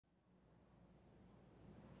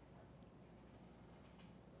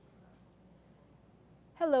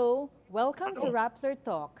Hello, welcome to Rappler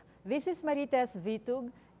Talk. This is Marites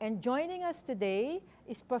Vitug, and joining us today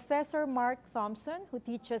is Professor Mark Thompson, who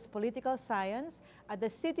teaches political science at the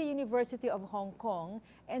City University of Hong Kong,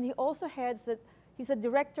 and he also he's a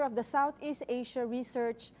director of the Southeast Asia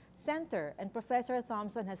Research Center, and Professor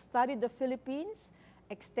Thompson has studied the Philippines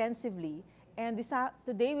extensively. And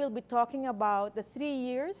today we'll be talking about the 3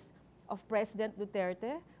 years of President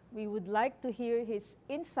Duterte. We would like to hear his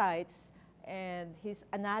insights and his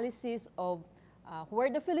analysis of where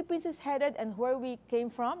the Philippines is headed and where we came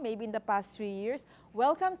from, maybe in the past 3 years.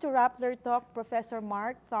 Welcome to Rappler Talk, Professor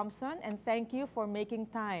Mark Thompson, and thank you for making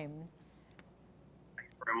time.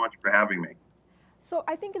 Thanks very much for having me. So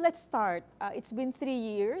I think let's start. It's been 3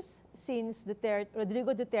 years since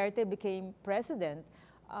Rodrigo Duterte became president.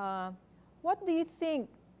 What do you think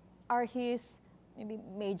are his maybe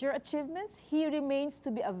major achievements? He remains to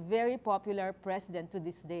be a very popular president to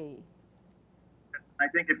this day. I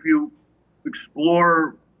think if you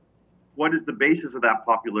explore what is the basis of that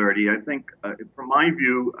popularity, I think, from my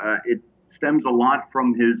view, it stems a lot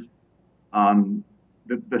from his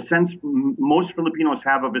the sense most Filipinos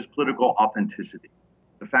have of his political authenticity.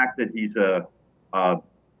 The fact that he's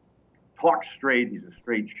talks straight, he's a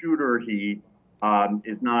straight shooter, he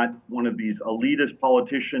is not one of these elitist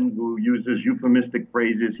politicians who uses euphemistic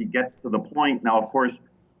phrases. He gets to the point. Now, of course,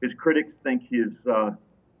 his critics think his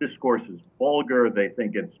discourse is vulgar. They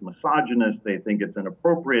think it's misogynist. They think it's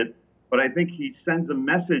inappropriate. But I think he sends a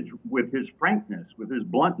message with his frankness, with his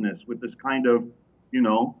bluntness, with this kind of,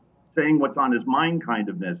 saying what's on his mind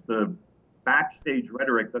kindness. The backstage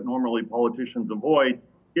rhetoric that normally politicians avoid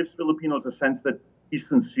gives Filipinos a sense that he's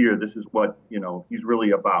sincere. This is what, he's really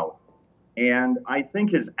about. And I think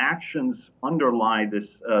his actions underlie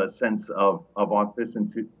this sense of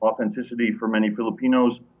authenticity for many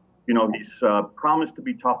Filipinos. He's promised to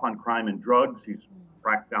be tough on crime and drugs. He's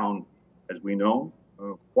cracked down, as we know,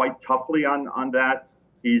 quite toughly on that.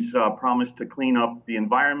 He's promised to clean up the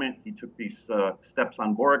environment. He took these steps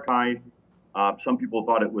on Boracay. Some people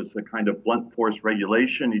thought it was a kind of blunt force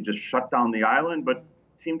regulation. He just shut down the island, but it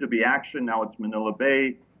seemed to be action. Now it's Manila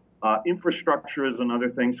Bay. Infrastructure is another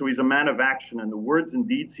thing. So he's a man of action, and the words and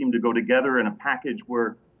deeds seem to go together in a package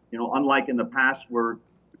where, unlike in the past where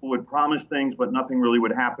people would promise things but nothing really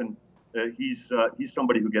would happen, he's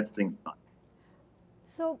somebody who gets things done.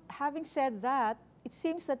 So having said that, it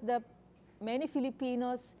seems that many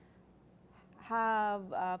Filipinos have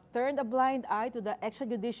turned a blind eye to the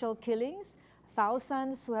extrajudicial killings,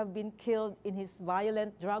 thousands who have been killed in his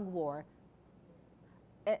violent drug war.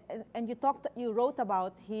 And you wrote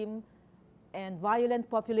about him and violent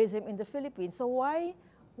populism in the Philippines. So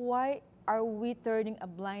why are we turning a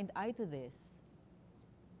blind eye to this?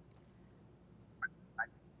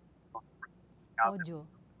 I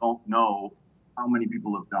don't know how many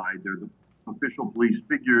people have died. They're the official police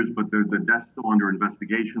figures, but the deaths still under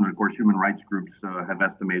investigation. And of course, human rights groups have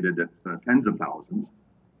estimated it's tens of thousands.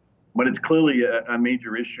 But it's clearly a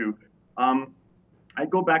major issue. I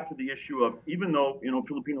go back to the issue of, even though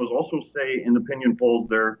Filipinos also say in opinion polls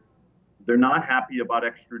they're not happy about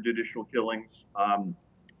extrajudicial killings.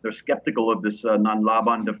 They're skeptical of this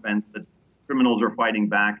non-laban defense that criminals are fighting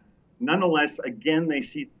back. Nonetheless, again, they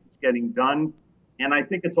see it's getting done. And I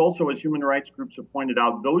think it's also, as human rights groups have pointed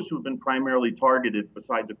out, those who have been primarily targeted,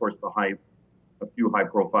 besides, of course, a few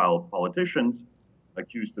high-profile politicians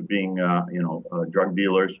accused of being, drug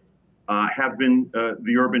dealers, have been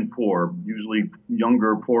the urban poor, usually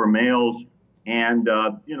younger, poor males. And,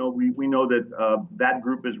 we know that that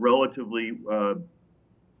group is relatively,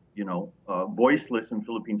 voiceless in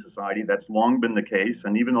Philippine society. That's long been the case.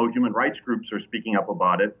 And even though human rights groups are speaking up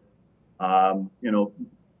about it,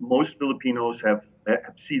 most Filipinos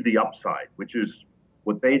see the upside, which is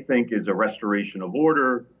what they think is a restoration of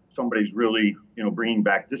order. Somebody's really, bringing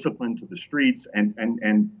back discipline to the streets and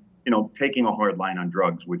taking a hard line on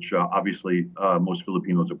drugs, which obviously most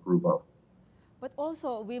Filipinos approve of. But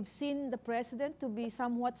also, we've seen the president to be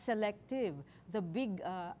somewhat selective. The big,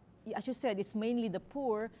 as you said, it's mainly the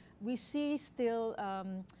poor. We see still,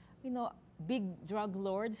 big drug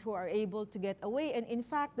lords who are able to get away. And in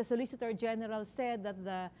fact, the Solicitor General said that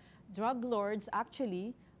the drug lords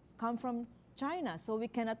actually come from China, so we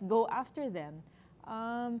cannot go after them.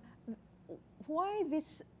 Why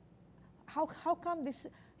this? How come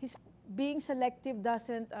his being selective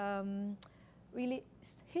doesn't really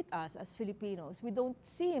hit us as Filipinos? We don't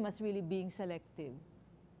see him as really being selective.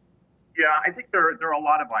 Yeah, I think there are a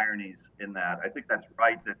lot of ironies in that. I think that's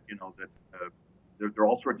right that there are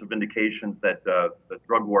all sorts of indications that the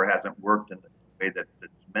drug war hasn't worked in the way that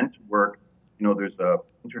it's meant to work. There's a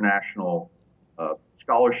international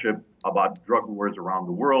scholarship about drug wars around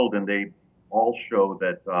the world, and they all show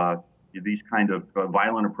that these kind of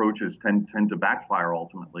violent approaches tend to backfire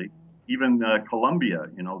ultimately. Even Colombia,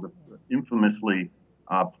 infamously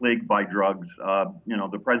plagued by drugs,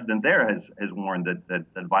 the president there has warned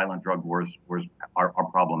that violent drug wars are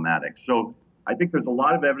problematic. So I think there's a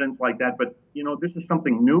lot of evidence like that. But this is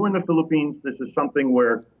something new in the Philippines. This is something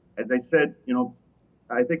where, as I said,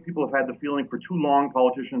 I think people have had the feeling for too long.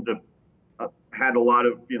 Politicians have had a lot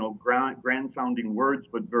of grand sounding words,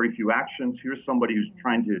 but very few actions. Here's somebody who's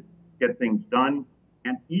trying to get things done.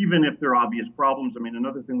 And even if there are obvious problems, I mean,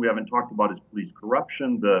 another thing we haven't talked about is police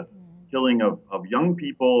corruption, the killing of young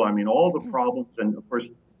people. I mean, all the problems. And of course,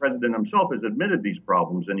 the president himself has admitted these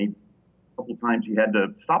problems. And a couple times he had to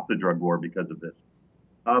stop the drug war because of this.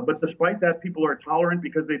 But despite that, people are tolerant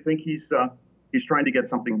because they think he's trying to get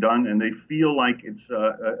something done, and they feel like it's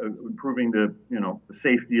improving the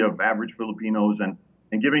safety of average Filipinos and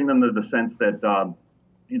giving them the sense that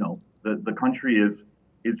the country is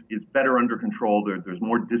better under control. There's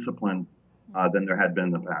more discipline than there had been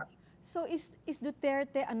in the past. So is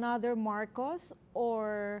Duterte another Marcos,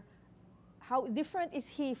 or how different is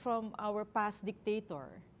he from our past dictator?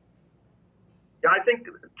 Yeah, I think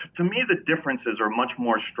to me the differences are much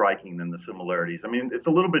more striking than the similarities. I mean, it's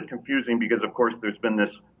a little bit confusing because, of course, there's been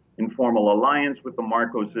this informal alliance with the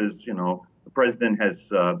Marcoses. The president has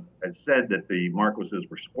said that the Marcoses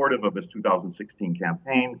were supportive of his 2016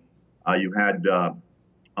 campaign. You had a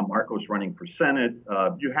Marcos running for Senate.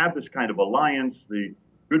 You have this kind of alliance, the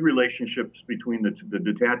good relationships between the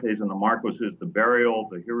Dutertes and the Marcoses, the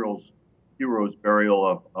hero's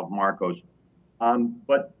burial of Marcos.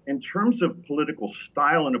 But in terms of political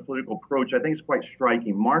style and a political approach, I think it's quite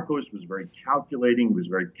striking. Marcos was very calculating, he was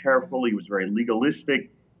very careful, he was very legalistic.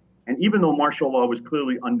 And even though martial law was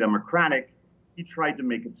clearly undemocratic, he tried to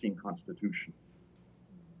make it seem constitutional.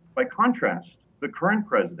 By contrast, the current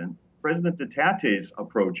President Duterte's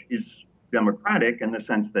approach is democratic in the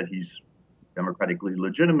sense that he's democratically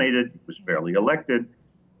legitimated, he was fairly elected.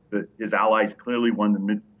 His allies clearly won the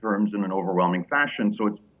midterms in an overwhelming fashion. So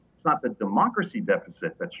it's not the democracy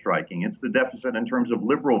deficit that's striking. It's the deficit in terms of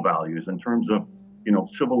liberal values, in terms of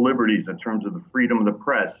civil liberties, in terms of the freedom of the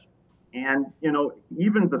press, and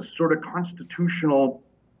even the sort of constitutional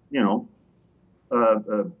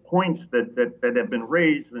points that have been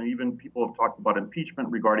raised, and even people have talked about impeachment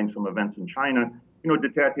regarding some events in China.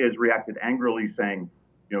 Duterte has reacted angrily, saying,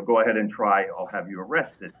 go ahead and try, I'll have you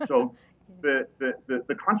arrested. So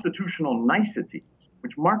the constitutional niceties,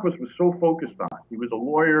 which Marcos was so focused on. He was a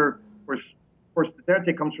lawyer. Of course,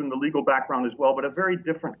 Duterte comes from the legal background as well, but a very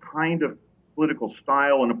different kind of political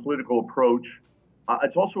style and a political approach.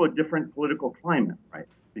 It's also a different political climate, right?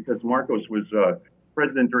 Because Marcos was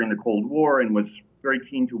president during the Cold War and was very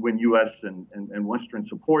keen to win U.S. and Western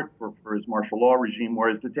support for his martial law regime,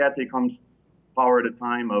 whereas Duterte comes to power at a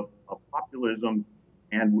time of populism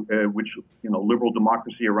and which liberal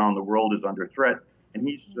democracy around the world is under threat. And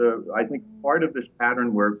he's, I think, part of this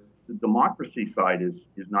pattern where the democracy side is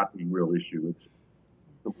not the real issue. It's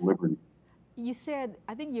civil liberty. You said,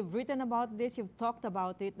 I think you've written about this, you've talked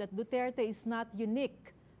about it, that Duterte is not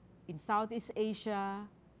unique in Southeast Asia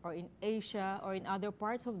or in Asia or in other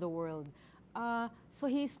parts of the world. So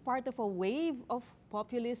he's part of a wave of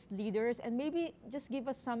populist leaders, and maybe just give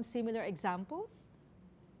us some similar examples.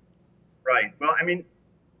 Right. Well, I mean,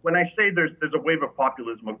 when I say there's a wave of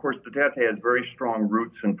populism, of course, Duterte has very strong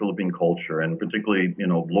roots in Philippine culture, and particularly,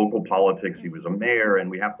 local politics. He was a mayor, and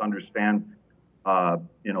we have to understand, the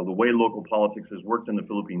way local politics has worked in the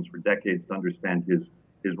Philippines for decades to understand his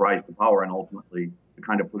rise to power and ultimately the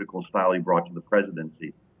kind of political style he brought to the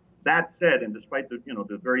presidency. That said, and despite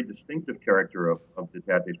the very distinctive character of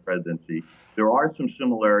Duterte's presidency, there are some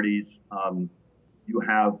similarities. You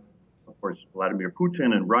have, of course, Vladimir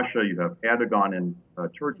Putin in Russia. You have Erdogan in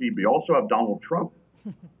Turkey. But you also have Donald Trump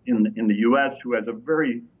in the U.S., who has a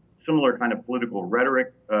very similar kind of political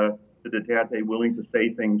rhetoric to Duterte, willing to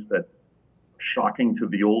say things that are shocking to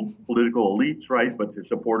the old political elites, right? But his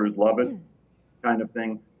supporters love it, kind of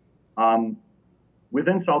thing.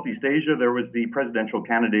 Within Southeast Asia, there was the presidential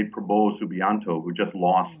candidate Prabowo Subianto, who just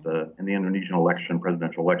lost in the Indonesian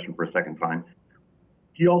presidential election for a second time.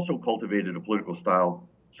 He also cultivated a political style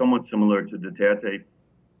somewhat similar to Duterte.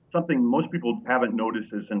 Something most people haven't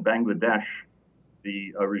noticed is in Bangladesh,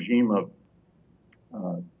 the regime of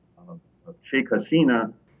Sheikh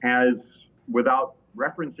Hasina has, without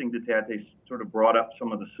referencing Duterte, sort of brought up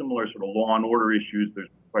some of the similar sort of law and order issues. There's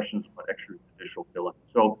questions about extrajudicial killing.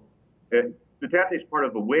 So Duterte is part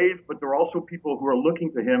of the wave, but there are also people who are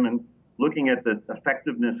looking to him and looking at the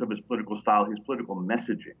effectiveness of his political style, his political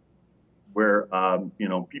messaging. where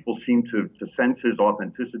people seem to sense his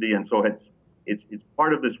authenticity, and so it's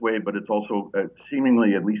part of this wave, but it's also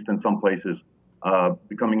seemingly, at least in some places,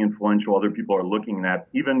 becoming influential. Other people are looking at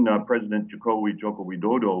even President Jokowi Joko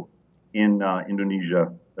Widodo in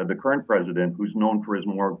Indonesia, the current president, who's known for his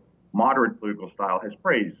more moderate political style, has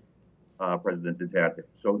praised President Duterte.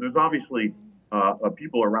 So there's obviously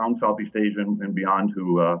people around Southeast Asia and beyond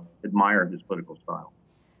who admire his political style.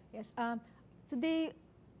 Yes.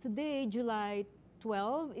 Today, July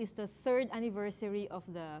 12, is the third anniversary of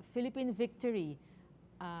the Philippine victory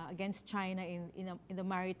against China in the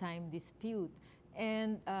maritime dispute.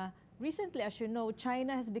 And recently, as you know,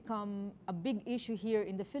 China has become a big issue here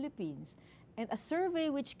in the Philippines. And a survey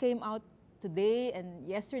which came out today and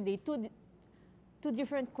yesterday, two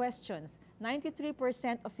different questions.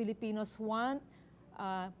 93% of Filipinos want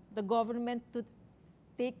the government to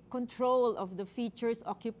take control of the features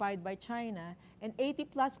occupied by China, and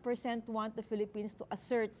 80+% want the Philippines to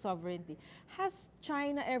assert sovereignty. Has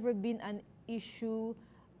China ever been an issue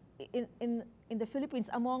in the Philippines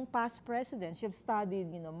among past presidents? You've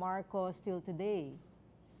studied, Marcos till today.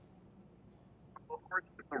 Well, of course,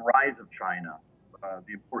 with the rise of China,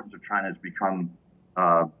 the importance of China has become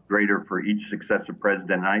greater for each successive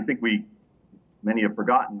president. And I think many have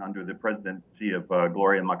forgotten under the presidency of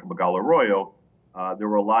Gloria Macapagal-Arroyo, there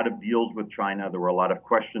were a lot of deals with China. There were a lot of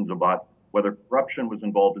questions about whether corruption was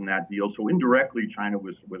involved in that deal. So indirectly, China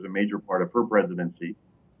was a major part of her presidency.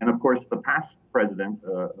 And of course, the past president,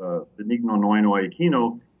 Benigno Noynoy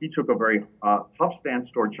Aquino, he took a very tough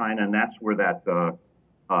stance toward China, and that's where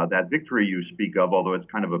that victory you speak of, although it's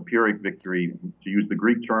kind of a Pyrrhic victory, to use the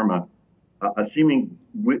Greek term, a seeming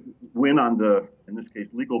win on the, in this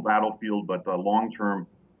case, legal battlefield, but long-term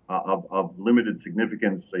of limited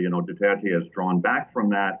significance. Duterte has drawn back from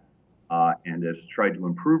that and has tried to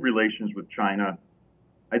improve relations with China.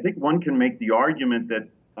 I think one can make the argument that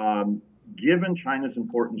given China's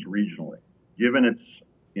importance regionally, given its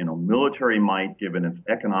military might, given its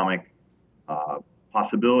economic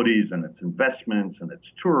possibilities and its investments and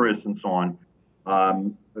its tourists and so on,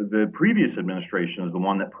 the previous administration is the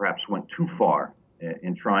one that perhaps went too far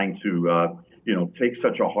in trying to take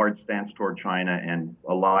such a hard stance toward China and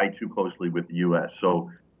ally too closely with the U.S.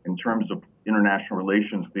 So in terms of international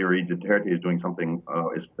relations theory, Duterte is doing something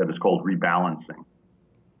that is called rebalancing.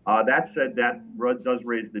 That said, that does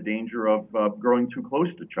raise the danger of growing too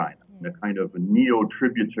close to China in a kind of a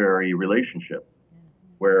neo-tributary relationship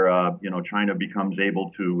where China becomes able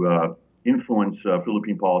to influence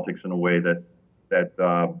Philippine politics in a way that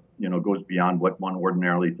goes beyond what one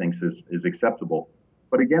ordinarily thinks is acceptable.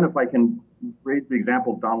 But again, if I can raise the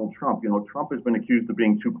example of Donald Trump, Trump has been accused of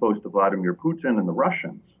being too close to Vladimir Putin and the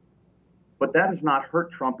Russians, but that has not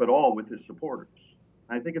hurt Trump at all with his supporters.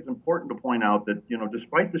 And I think it's important to point out that,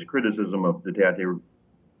 despite this criticism of Duterte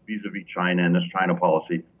vis-a-vis China and this China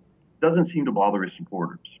policy, it doesn't seem to bother his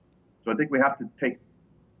supporters. So I think we have to take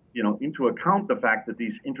into account the fact that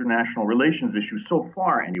these international relations issues, so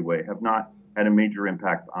far anyway, have not had a major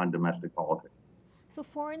impact on domestic politics. So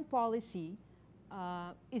foreign policy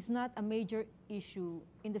is not a major issue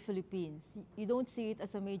in the Philippines. You don't see it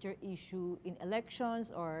as a major issue in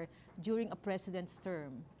elections or during a president's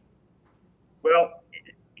term. Well,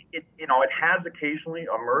 it has occasionally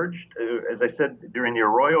emerged, as I said, during the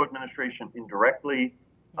Arroyo administration indirectly.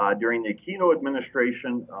 During the Aquino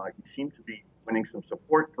administration, he seemed to be winning some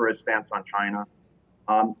support for his stance on China.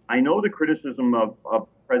 I know the criticism of the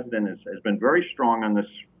president has been very strong on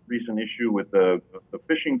this recent issue with the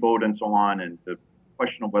fishing boat and so on, and the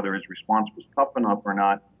question of whether his response was tough enough or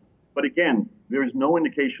not. But again, there is no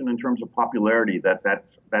indication in terms of popularity that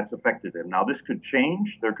that's affected him. Now, this could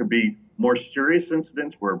change. There could be more serious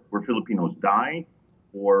incidents where Filipinos die,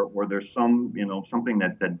 or there's something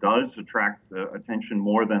that does attract attention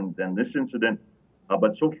more than this incident.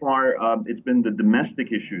 But so far, it's been the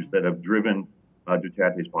domestic issues that have driven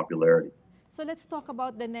Duterte's popularity. So let's talk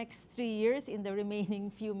about the next 3 years in the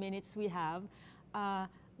remaining few minutes we have.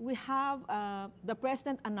 The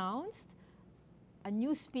president announced a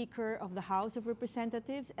new Speaker of the House of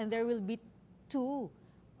Representatives, and there will be two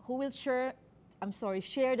who will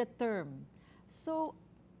share the term. So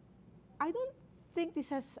I don't think this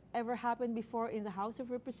has ever happened before in the House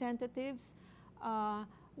of Representatives.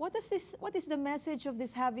 What is the message of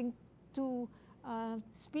this having two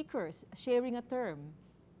speakers sharing a term?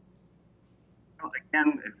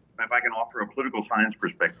 Again, if I can offer a political science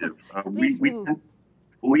perspective,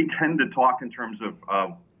 we tend to talk in terms of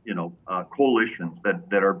coalitions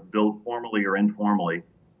that are built formally or informally,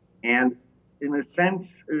 and in a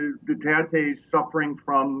sense, Duterte is suffering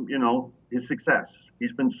from his success.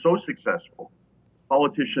 He's been so successful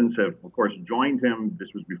politicians have, of course, joined him.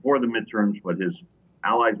 This was before the midterms, but his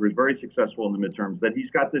allies were very successful in the midterms, that he's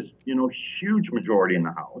got this, huge majority in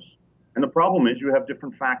the House. And the problem is you have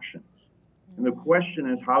different factions. And the question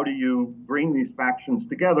is, how do you bring these factions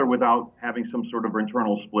together without having some sort of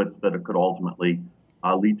internal splits that could ultimately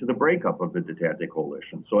lead to the breakup of the Duterte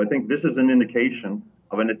coalition? So I think this is an indication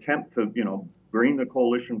of an attempt to, bring the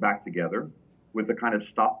coalition back together with a kind of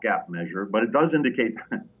stopgap measure. But it does indicate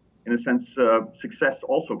that, in a sense, success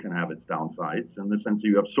also can have its downsides, in the sense that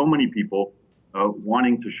you have so many people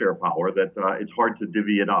wanting to share power that it's hard to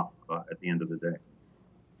divvy it up at the end of the day.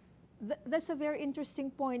 That's a very interesting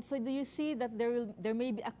point. So do you see that there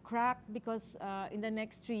may be a crack because in the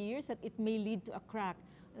next 3 years that it may lead to a crack,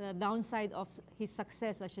 the downside of his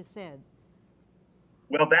success, as you said?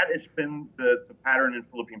 Well, that has been the pattern in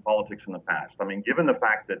Philippine politics in the past. I mean, given the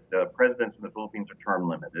fact that presidents in the Philippines are term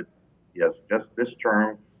limited, he has just this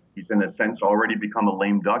term. He's in a sense already become a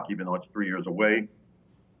lame duck, even though it's 3 years away.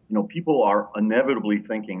 People are inevitably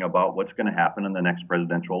thinking about what's going to happen in the next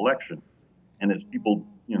presidential election. And as people,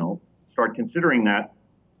 start considering that,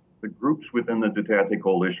 the groups within the Duterte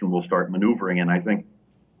coalition will start maneuvering. And I think,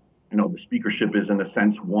 the speakership is, in a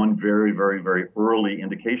sense, one very, very, very early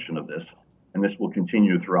indication of this. And this will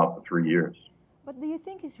continue throughout the 3 years. But do you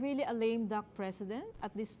think he's really a lame duck president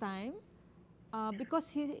at this time? Because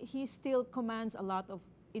he still commands a lot of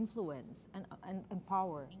influence and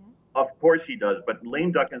power. Of course he does, but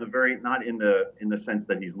lame duck not in the sense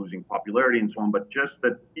that he's losing popularity and so on, but just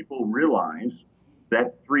that people realize that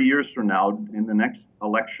 3 years from now, in the next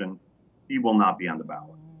election, he will not be on the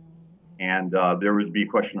ballot. And there would be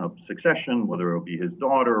a question of succession, whether it will be his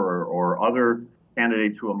daughter or other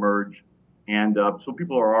candidates who emerge. And so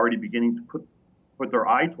people are already beginning to put their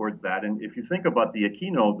eye towards that. And if you think about the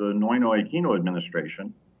Noynoy Aquino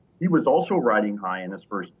administration, he was also riding high in his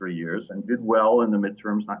first 3 years and did well in the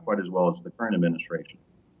midterms, not quite as well as the current administration.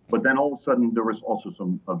 But then all of a sudden, there was also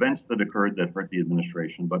some events that occurred that hurt the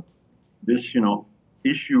administration. But this,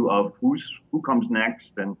 issue of who comes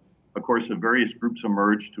next, and of course, the various groups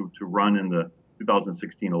emerged to run in the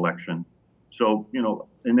 2016 election. So,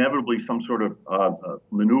 inevitably, some sort of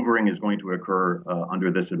maneuvering is going to occur under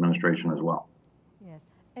this administration as well. Yes,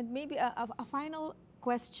 and maybe a final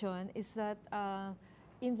question is that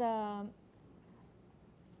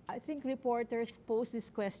I think reporters posed this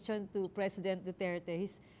question to President Duterte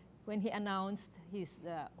when he announced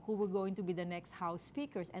who were going to be the next House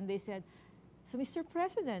speakers, and they said, "So, Mr.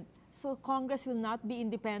 President, so Congress will not be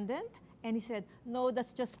independent?" And he said, "No,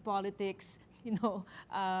 that's just politics.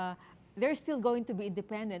 They're still going to be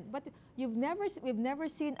independent." But we've never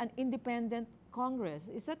seen an independent Congress.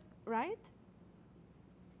 Is that right?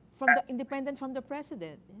 Independent from the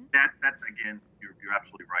president. Yeah? That's again, you're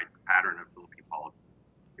absolutely right. The pattern of Philippine politics,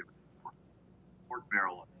 given the pork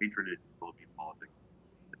barrel of patronage in Philippine politics,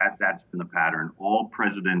 that's been the pattern. All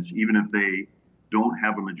presidents, even if they don't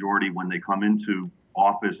have a majority when they come into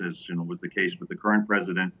office, as was the case with the current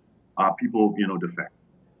president, people defect.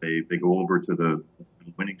 They go over to the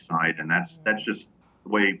winning side, and that's just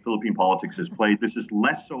the way Philippine politics is played. This is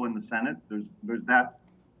less so in the Senate. There's that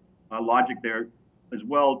logic there as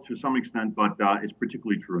well to some extent, but it's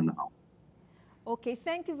particularly true in the House. Okay,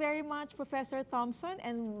 thank you very much, Professor Thompson,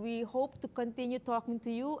 and we hope to continue talking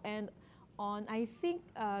to you. And on, I think,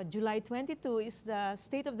 July 22 is the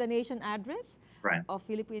State of the Nation address of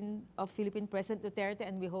Philippine President Duterte,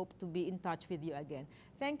 and we hope to be in touch with you again.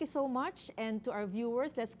 Thank you so much, and to our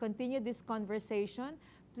viewers, let's continue this conversation.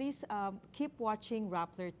 Please keep watching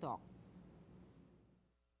Rappler Talk.